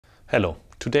Hello,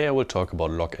 today I will talk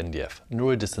about LocNDF,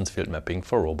 neural distance field mapping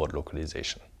for robot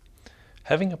localization.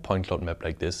 Having a point cloud map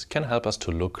like this can help us to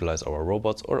localize our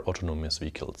robots or autonomous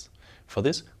vehicles. For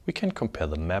this, we can compare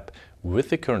the map with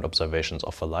the current observations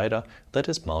of a LiDAR that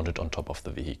is mounted on top of the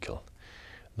vehicle.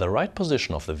 The right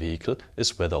position of the vehicle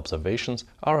is where the observations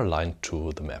are aligned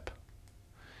to the map.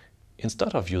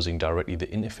 Instead of using directly the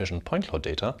inefficient point cloud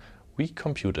data, we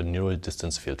compute a neural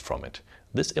distance field from it.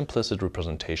 This implicit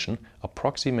representation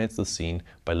approximates the scene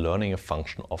by learning a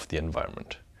function of the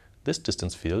environment. This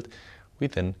distance field we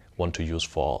then want to use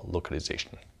for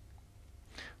localization.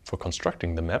 For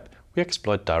constructing the map, we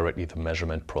exploit directly the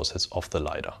measurement process of the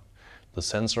LiDAR. The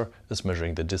sensor is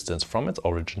measuring the distance from its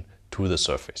origin to the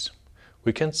surface.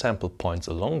 We can sample points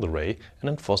along the ray and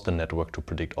enforce the network to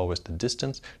predict always the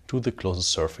distance to the closest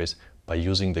surface by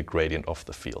using the gradient of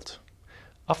the field.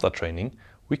 After training,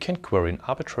 we can query an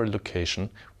arbitrary location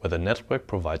where the network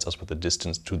provides us with the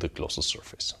distance to the closest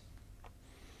surface.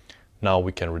 Now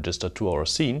we can register to our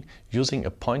scene using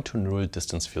a point-to-neural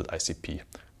distance field ICP,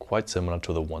 quite similar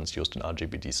to the ones used in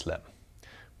RGBD SLAM.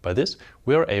 By this,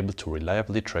 we are able to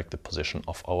reliably track the position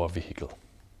of our vehicle.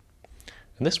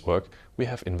 In this work, we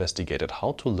have investigated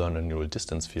how to learn a neural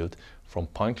distance field from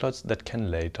point clouds that can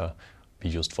later be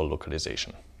used for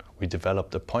localization. We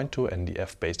developed a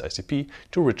point-to-NDF based ICP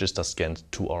to register scans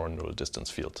to our neural distance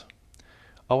field.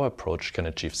 Our approach can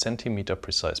achieve centimeter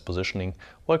precise positioning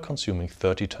while consuming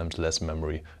 30 times less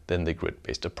memory than the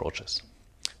grid-based approaches.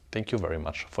 Thank you very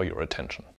much for your attention.